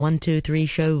123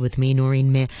 show with me,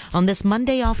 Noreen Mir, on this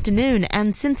Monday afternoon.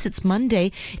 And since it's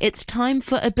Monday, it's time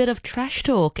for a bit of trash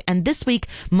talk. And this week,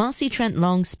 Marcy Trent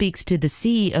Long speaks to the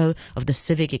CEO of the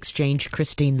Civic Exchange,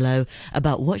 Christine Low,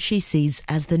 about what she sees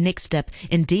as the next step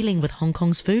in dealing with Hong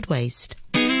Kong's food waste.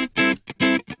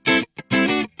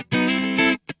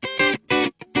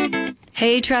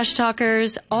 Hey, Trash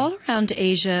Talkers. All around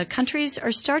Asia, countries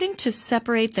are starting to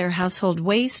separate their household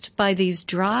waste by these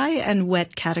dry and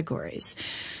wet categories.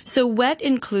 So wet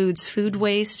includes food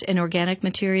waste and organic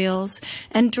materials,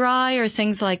 and dry are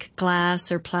things like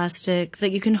glass or plastic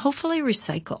that you can hopefully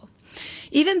recycle.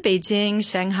 Even Beijing,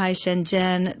 Shanghai,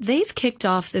 Shenzhen, they've kicked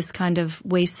off this kind of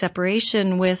waste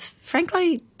separation with,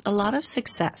 frankly, a lot of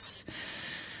success.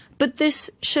 But this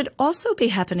should also be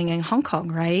happening in Hong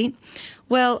Kong, right?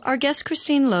 Well, our guest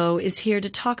Christine Low is here to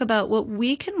talk about what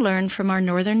we can learn from our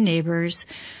northern neighbors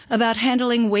about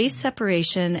handling waste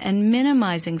separation and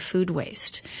minimizing food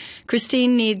waste.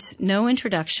 Christine needs no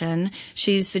introduction.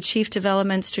 She's the Chief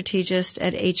Development Strategist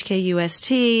at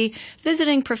HKUST,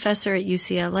 visiting professor at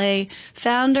UCLA,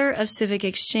 founder of Civic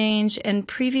Exchange, and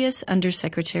previous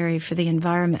Undersecretary for the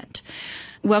Environment.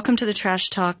 Welcome to the Trash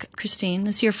Talk, Christine.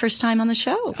 This is your first time on the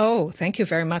show. Oh, thank you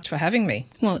very much for having me.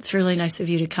 Well, it's really nice of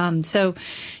you to come. So,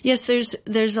 yes,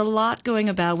 there's a lot going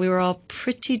about. We were all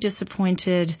pretty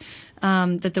disappointed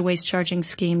that the waste charging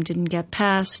scheme didn't get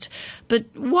passed. But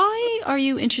why are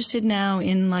you interested now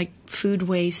in food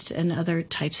waste and other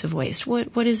types of waste?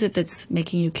 What is it that's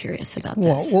making you curious about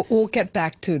this? Well, we'll get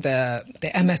back to the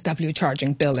MSW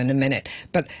charging bill in a minute.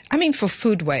 But I mean, for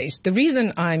food waste, the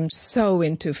reason I'm so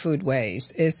into food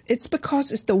waste is it's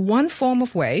because it's the one form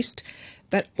of waste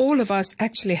that all of us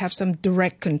actually have some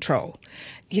direct control.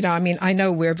 You know, I mean, I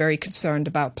know we're very concerned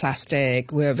about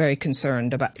plastic. We're very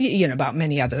concerned about, about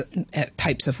many other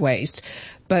types of waste.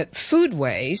 But food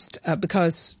waste,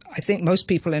 because I think most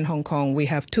people in Hong Kong, we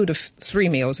have 2 to 3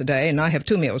 meals a day, and I have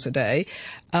 2 meals a day.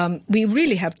 We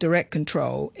really have direct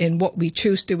control in what we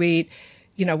choose to eat,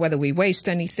 whether we waste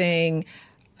anything,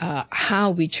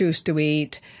 how we choose to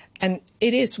eat. And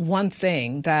it is one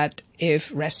thing that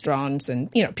if restaurants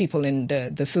and, people in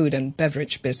the food and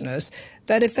beverage business,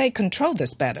 that if they control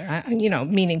this better,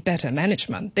 meaning better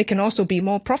management, they can also be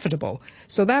more profitable.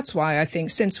 So that's why I think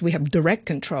since we have direct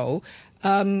control,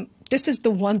 this is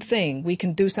the one thing we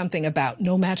can do something about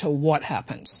no matter what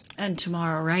happens. And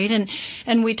tomorrow, right?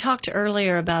 And we talked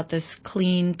earlier about this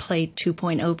Clean Plate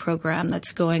 2.0 program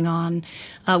that's going on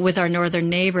with our northern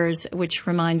neighbors, which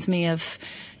reminds me of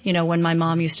when my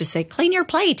mom used to say, clean your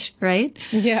plate, right?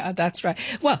 Yeah, that's right.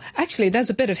 Well, actually,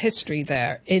 there's a bit of history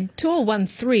there. In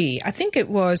 2013, I think it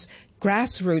was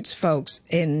grassroots folks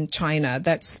in China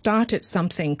that started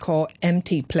something called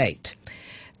Empty Plate.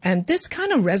 And this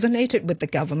kind of resonated with the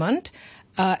government.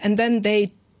 And then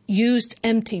they used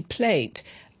Empty Plate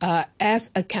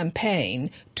as a campaign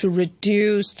to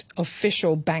reduce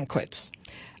official banquets.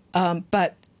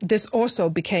 But this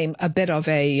also became a bit of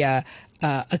a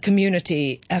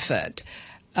community effort.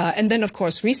 And then, of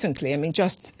course, recently, I mean,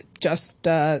 just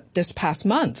this past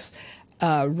month,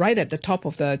 right at the top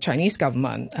of the Chinese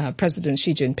government, President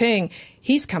Xi Jinping,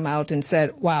 he's come out and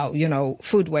said, wow,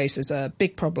 food waste is a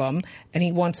big problem, and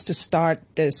he wants to start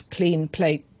this Clean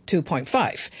Plate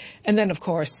 2.5. And then, of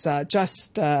course,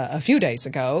 just a few days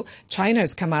ago, China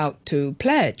has come out to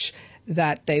pledge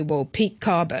that they will peak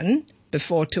carbon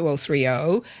before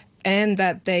 2030, and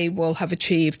that they will have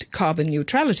achieved carbon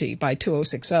neutrality by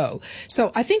 2060.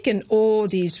 So I think in all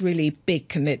these really big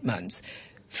commitments,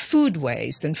 food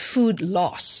waste and food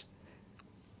loss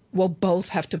will both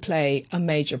have to play a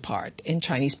major part in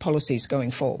Chinese policies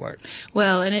going forward.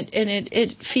 Well, and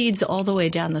it feeds all the way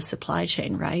down the supply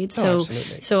chain, right? Oh,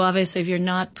 absolutely. So obviously, if you're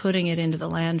not putting it into the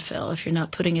landfill, if you're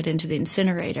not putting it into the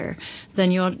incinerator,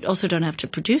 then you also don't have to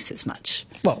produce as much.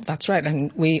 Well, that's right.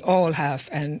 And we all have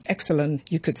an excellent,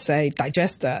 you could say,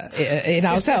 digester in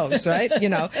ourselves, right?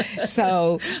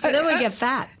 So... then we get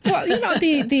fat. Well,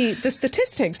 the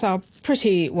statistics are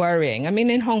pretty worrying. I mean,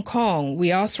 in Hong Kong,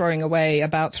 we are throwing away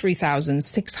about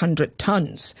 3,600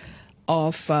 tons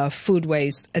of food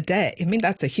waste a day. I mean,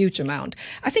 that's a huge amount.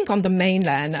 I think on the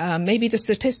mainland, maybe the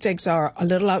statistics are a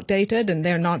little outdated and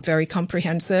they're not very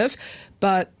comprehensive,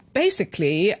 but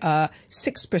basically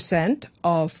 6%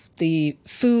 of the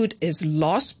food is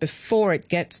lost before it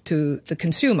gets to the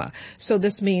consumer. So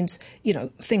this means,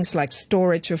 things like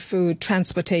storage of food,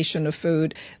 transportation of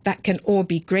food, that can all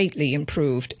be greatly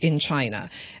improved in China.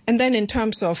 And then in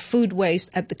terms of food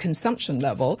waste at the consumption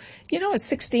level, it's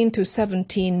 16 to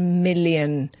 17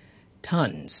 million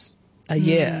tons a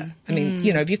year. I mean,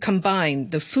 if you combine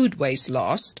the food waste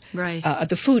lost, Right.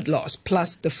 The food loss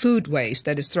plus the food waste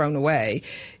that is thrown away,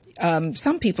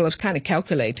 some people have kind of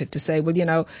calculated to say,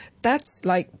 well, that's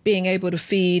like being able to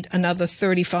feed another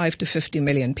 35 to 50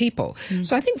 million people.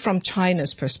 So I think from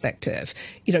China's perspective,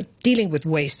 dealing with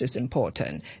waste is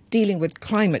important. Dealing with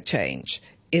climate change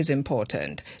is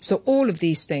important. So all of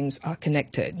these things are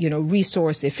connected.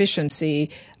 Resource efficiency,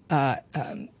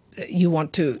 you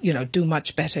want to, do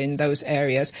much better in those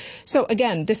areas. So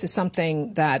again, this is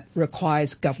something that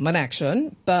requires government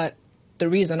action, but the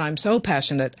reason I'm so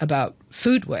passionate about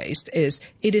food waste is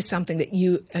it is something that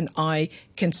you and I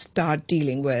can start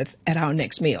dealing with at our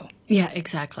next meal. Yeah,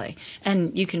 exactly.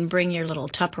 And you can bring your little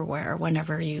Tupperware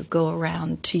whenever you go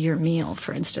around to your meal,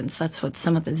 for instance. That's what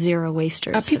some of the zero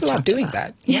wasters people have are doing about.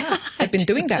 that. Yeah. I've been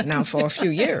doing that now for a few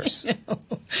years.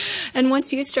 And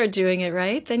once you start doing it,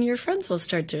 right, then your friends will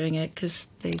start doing it because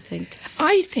they think.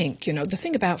 I think, the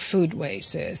thing about food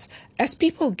waste is as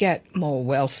people get more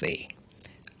wealthy,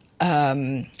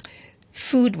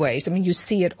 food waste, you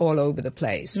see it all over the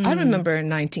place. I remember in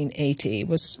 1980, it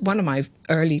was one of my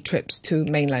early trips to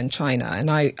mainland China, and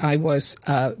I was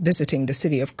visiting the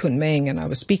city of Kunming, and I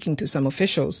was speaking to some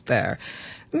officials there.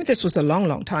 This was a long,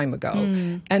 long time ago.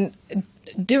 And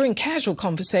during casual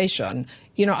conversation,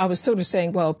 I was sort of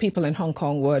saying, well, people in Hong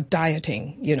Kong were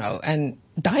dieting, and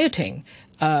dieting,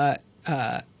 well,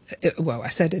 I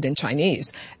said it in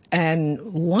Chinese. And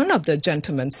one of the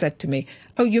gentlemen said to me,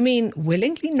 oh, you mean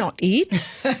willingly not eat?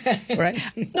 Right?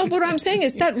 No, what I'm saying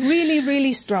is that really,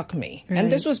 really struck me. Right. And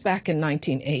this was back in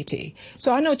 1980.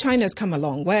 So I know China's come a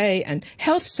long way, and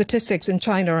health statistics in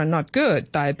China are not good.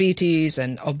 Diabetes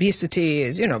and obesity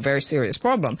is, a very serious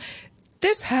problem.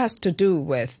 This has to do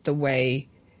with the way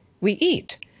we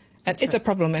eat. And it's a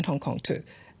problem in Hong Kong too.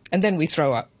 And then we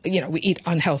throw up, we eat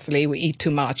unhealthily, we eat too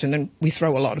much, and then we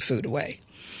throw a lot of food away.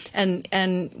 And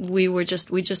we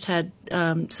just had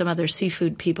some other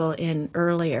seafood people in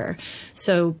earlier.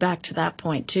 So back to that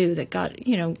point too, that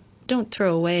don't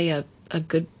throw away a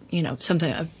good,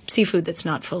 a seafood that's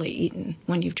not fully eaten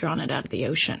when you've drawn it out of the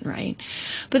ocean, right?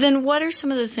 But then what are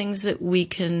some of the things that we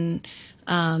can,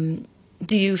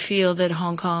 do you feel that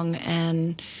Hong Kong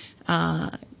and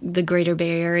the Greater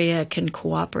Bay Area can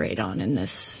cooperate on in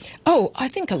this? Oh, I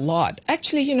think a lot.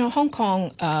 Actually, Hong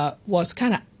Kong was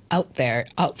kind of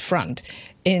out front.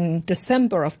 In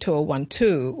December of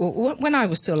 2012, when I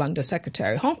was still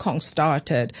Undersecretary, Hong Kong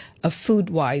started a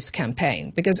Food-Wise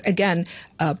campaign because, again,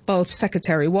 both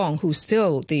Secretary Wong, who's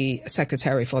still the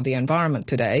Secretary for the Environment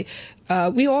today,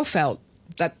 we all felt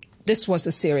that this was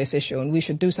a serious issue and we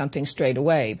should do something straight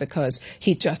away because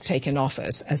he'd just taken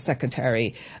office as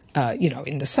Secretary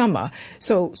in the summer.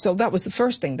 So that was the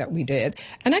first thing that we did.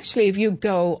 And actually, if you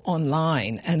go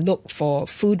online and look for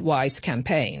Food-Wise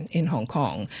campaign in Hong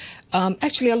Kong,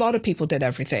 actually a lot of people did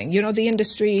everything. The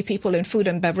industry, people in food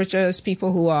and beverages,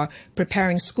 people who are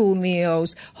preparing school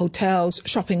meals, hotels,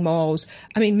 shopping malls.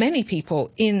 Many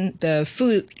people in the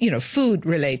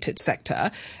food-related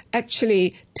sector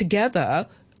actually together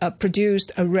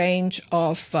produced a range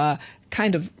of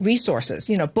kind of resources,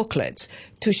 booklets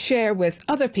to share with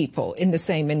other people in the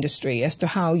same industry as to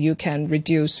how you can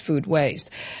reduce food waste.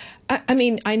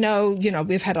 I know,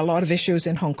 we've had a lot of issues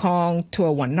in Hong Kong.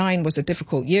 2019 was a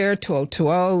difficult year.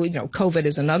 2020, COVID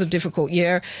is another difficult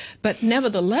year. But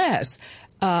nevertheless,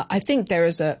 I think there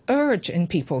is an urge in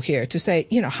people here to say,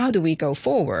 how do we go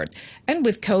forward? And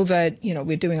with COVID,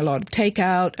 we're doing a lot of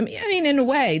takeout. In a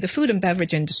way, the food and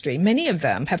beverage industry, many of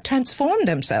them have transformed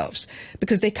themselves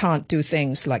because they can't do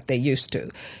things like they used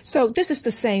to. So this is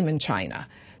the same in China.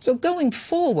 So going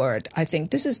forward, I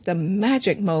think this is the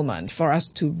magic moment for us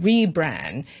to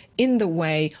rebrand in the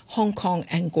way Hong Kong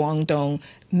and Guangdong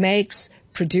makes,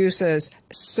 produces,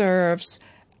 serves,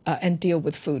 and deal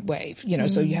with food wave,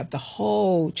 so you have the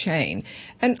whole chain.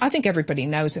 And I think everybody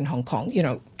knows in Hong Kong,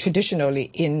 traditionally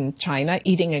in China,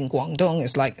 eating in Guangdong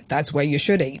is like, that's where you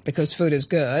should eat because food is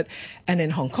good. And in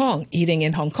Hong Kong, eating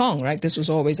in Hong Kong, right? This was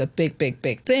always a big, big,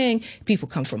 big thing. People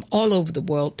come from all over the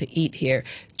world to eat here.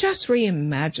 Just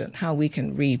reimagine how we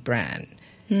can rebrand.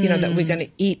 That we're going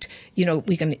to eat, we're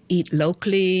going to eat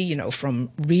locally, from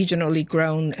regionally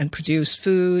grown and produced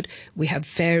food. We have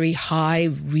very high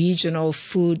regional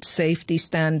food safety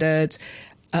standards.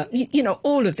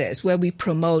 All of this where we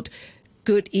promote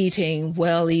good eating,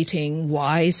 well eating,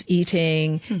 wise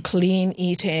eating, clean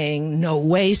eating, no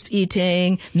waste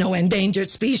eating, no endangered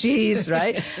species,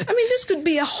 right? This could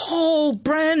be a whole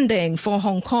branding for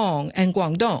Hong Kong and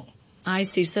Guangdong. I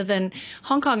see. So then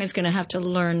Hong Kong is going to have to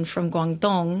learn from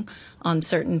Guangdong on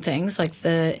certain things, like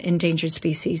the endangered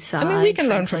species side. I mean, we can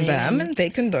learn frankly, from them and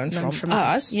they can learn from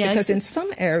us Yeah, because in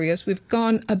some areas we've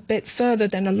gone a bit further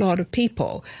than a lot of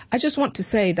people. I just want to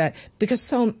say that because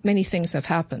so many things have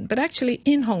happened, but actually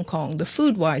in Hong Kong, the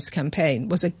Foodwise campaign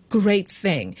was a great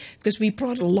thing because we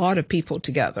brought a lot of people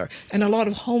together and a lot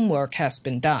of homework has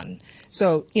been done.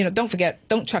 So, don't forget,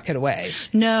 don't chuck it away.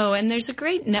 No, and there's a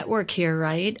great network here,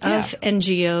 right, of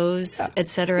NGOs, et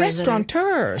cetera.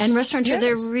 Restaurateurs. And restaurateurs, yes.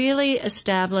 They're really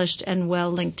established and well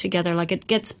linked together. Like, it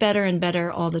gets better and better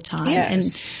all the time.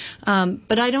 Yes. And,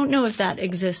 but I don't know if that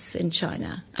exists in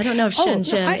China. I don't know if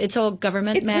Shenzhen, it's all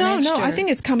government managed. No, I think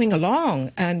it's coming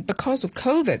along. And because of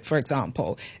COVID, for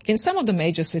example, in some of the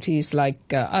major cities like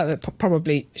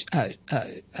probably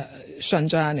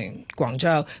Shenzhen and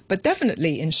Guangzhou, but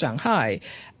definitely in Shanghai,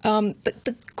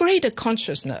 the greater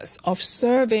consciousness of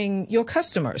serving your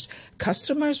customers.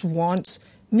 Customers want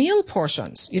meal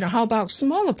portions. How about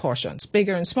smaller portions,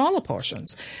 bigger and smaller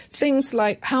portions? Things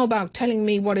like, how about telling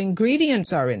me what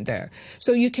ingredients are in there?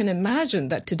 So you can imagine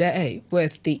that today,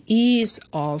 with the ease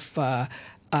of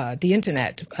the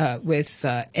internet, with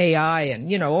AI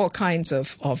and, all kinds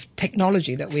of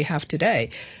technology that we have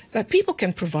today, that people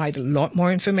can provide a lot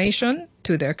more information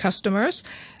to their customers.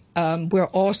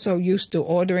 We're also used to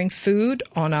ordering food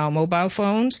on our mobile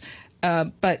phones,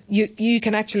 but you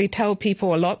can actually tell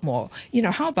people a lot more.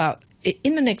 How about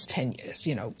in the next 10 years,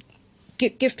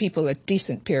 give people a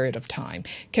decent period of time.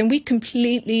 Can we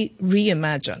completely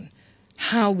reimagine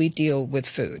how we deal with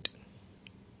food?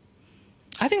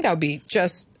 I think that would be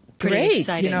just pretty great.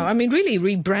 Exciting. Really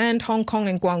rebrand Hong Kong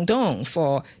and Guangdong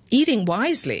for eating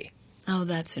wisely. Oh,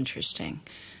 that's interesting.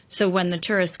 So when the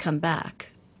tourists come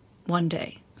back one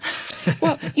day.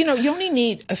 Well, you only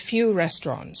need a few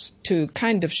restaurants to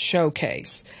kind of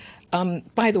showcase.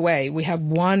 By the way, we have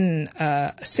one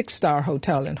 6-star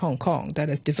hotel in Hong Kong that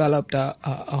has developed a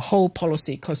whole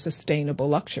policy called sustainable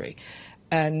luxury.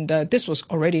 And this was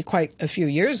already quite a few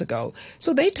years ago.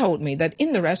 So they told me that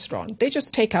in the restaurant, they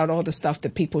just take out all the stuff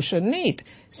that people shouldn't eat.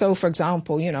 So, for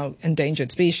example,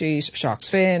 endangered species, shark's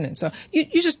fin, and so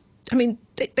you just,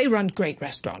 they run great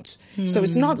restaurants. So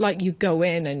it's not like you go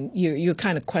in and you're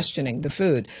kind of questioning the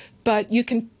food, but you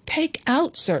can take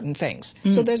out certain things.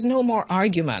 So there's no more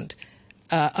argument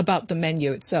about the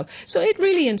menu itself. So it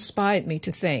really inspired me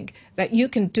to think that you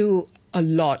can do a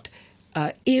lot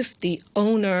if the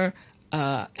owner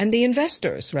and the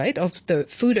investors, right, of the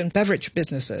food and beverage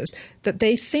businesses, that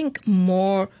they think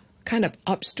more kind of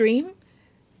upstream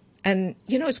and,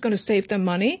 it's going to save them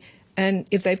money. And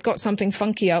if they've got something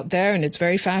funky out there and it's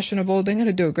very fashionable, they're going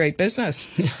to do a great business.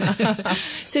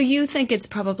 So you think it's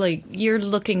probably, you're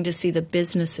looking to see the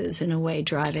businesses in a way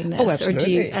driving this? Oh, absolutely. Or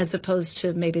do you, as opposed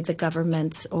to maybe the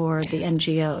governments or the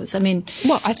NGOs?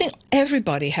 Well, I think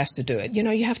everybody has to do it.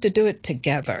 You have to do it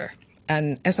together.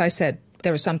 And as I said,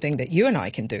 there is something that you and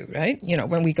I can do, right?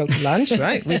 When we go to lunch,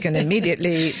 right, we can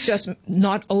immediately just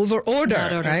not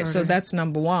over-order, right? So that's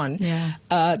number one.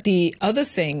 Yeah. The other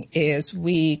thing is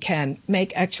we can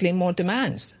make actually more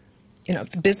demands.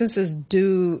 Businesses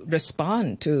do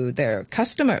respond to their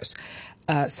customers.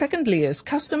 Secondly is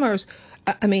customers,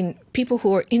 people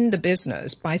who are in the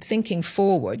business, by thinking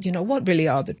forward, what really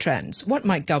are the trends? What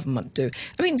might government do?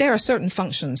 There are certain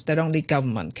functions that only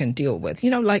government can deal with,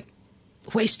 like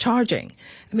waste charging.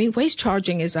 Waste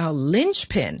charging is our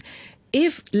linchpin.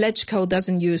 If LegCo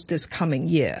doesn't use this coming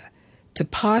year to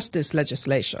pass this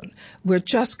legislation, we're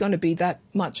just going to be that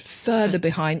much further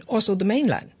behind also the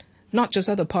mainland, not just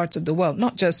other parts of the world,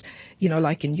 not just,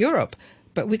 like in Europe,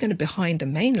 but we're going to be behind the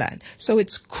mainland. So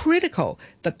it's critical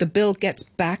that the bill gets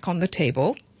back on the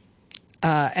table.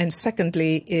 And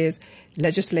secondly is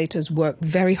legislators work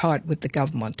very hard with the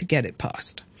government to get it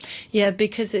passed. Yeah,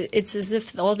 because it's as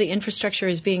if all the infrastructure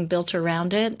is being built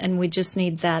around it, and we just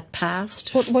need that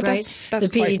passed. Well, right? That's the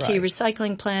PET quite right.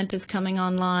 recycling plant is coming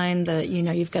online.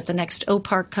 You've got the next O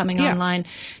Park coming online.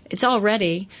 It's all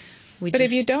ready. But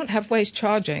if you don't have waste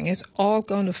charging, it's all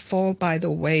going to fall by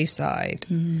the wayside.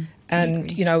 Mm-hmm.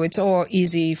 And, it's all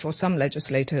easy for some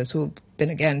legislators who've been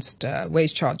against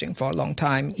waste charging for a long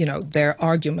time. Their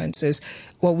arguments is,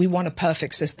 well, we want a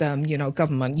perfect system,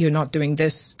 government, you're not doing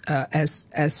this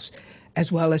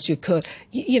as well as you could.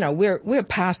 We're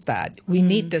past that. We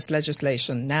need this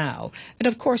legislation now. And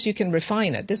of course, you can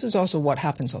refine it. This is also what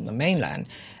happens on the mainland.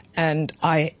 And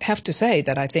I have to say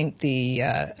that I think the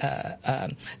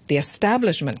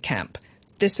establishment camp,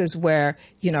 this is where,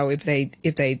 if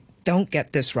they don't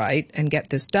get this right and get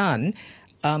this done,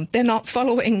 they're not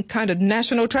following kind of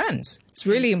national trends. It's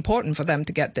really important for them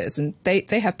to get this. And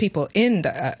they have people in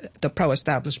the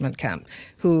pro-establishment camp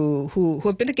who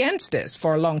have been against this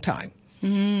for a long time.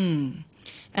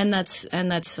 And that's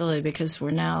silly because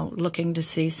we're now looking to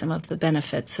see some of the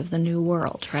benefits of the new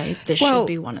world, right? This should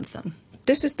be one of them.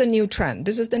 This is the new trend.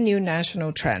 This is the new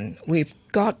national trend. We've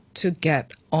got to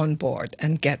get on board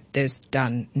and get this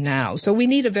done now. So we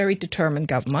need a very determined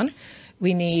government.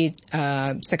 We need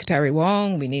Secretary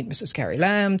Wong, we need Mrs. Carrie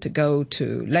Lam to go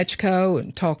to LegCo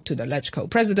and talk to the LegCo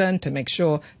president to make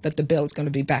sure that the bill is going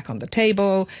to be back on the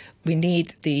table. We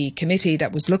need the committee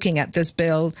that was looking at this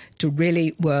bill to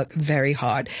really work very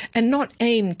hard and not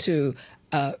aim to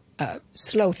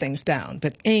slow things down,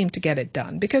 but aim to get it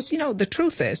done. Because, the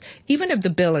truth is, even if the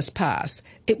bill is passed,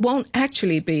 it won't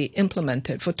actually be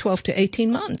implemented for 12 to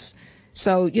 18 months.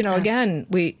 So, again,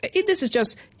 this is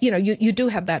just, you do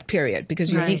have that period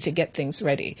because you need to get things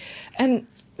ready. And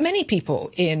many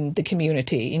people in the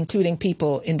community, including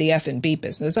people in the F&B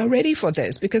business, are ready for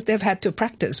this because they've had to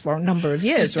practice for a number of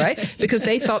years, right? Because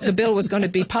they thought the bill was going to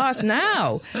be passed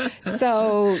now.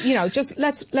 So, just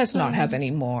let's not have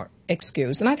any more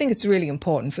excuse. And I think it's really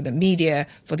important for the media,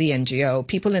 for the NGO,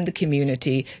 people in the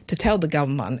community to tell the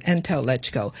government and tell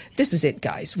LegCo, this is it,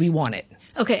 guys. We want it.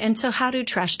 Okay, and so how do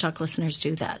Trash Talk listeners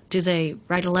do that? Do they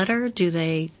write a letter? Do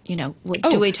they, do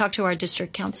we talk to our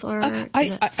district councillor?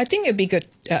 I think it'd be good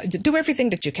to do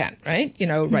everything that you can, right?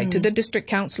 Write to the district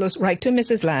councillors, write to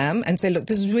Mrs. Lam and say, look,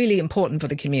 this is really important for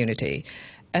the community.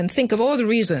 And think of all the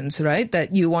reasons, right,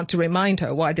 that you want to remind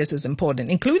her why this is important,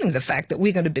 including the fact that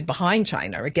we're going to be behind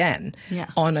China again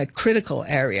on a critical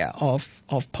area of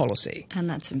policy. And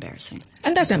that's embarrassing.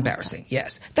 And that's embarrassing,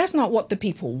 yes. That's not what the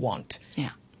people want.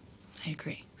 Yeah. I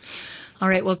agree. All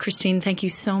right. Well, Christine, thank you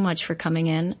so much for coming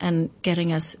in and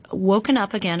getting us woken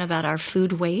up again about our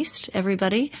food waste,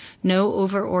 everybody. No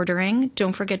over ordering.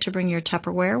 Don't forget to bring your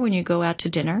Tupperware when you go out to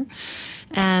dinner.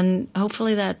 And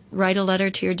hopefully write a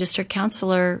letter to your district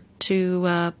councillor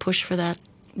to push for that.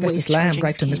 Mrs. Lam,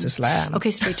 right to Mrs. Lam. Okay,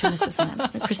 straight to Mrs.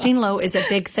 Lam. Christine Lowe is a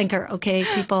big thinker, okay,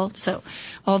 people? So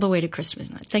all the way to Christine.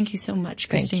 Thank you so much,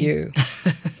 Christine.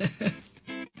 Thank you.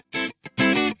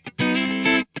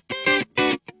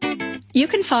 You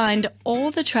can find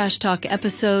all the Trash Talk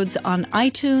episodes on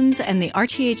iTunes and the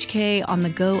RTHK on the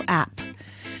Go app.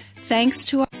 Thanks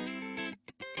to our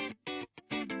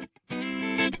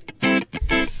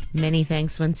Many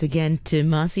thanks once again to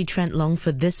Marcy Trent Long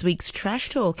for this week's Trash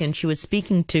Talk. And she was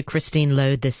speaking to Christine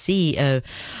Lowe, the CEO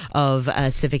of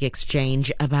Civic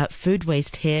Exchange, about food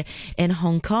waste here in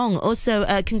Hong Kong. Also,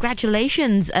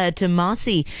 congratulations to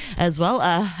Marcy as well.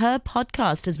 Her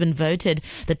podcast has been voted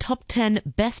the top 10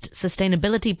 best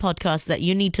sustainability podcasts that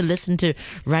you need to listen to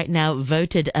right now,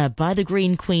 voted by the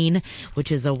Green Queen,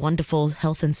 which is a wonderful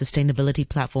health and sustainability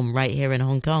platform right here in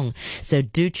Hong Kong. So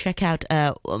do check out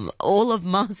all of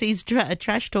Marcy's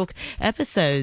Trash Talk episodes.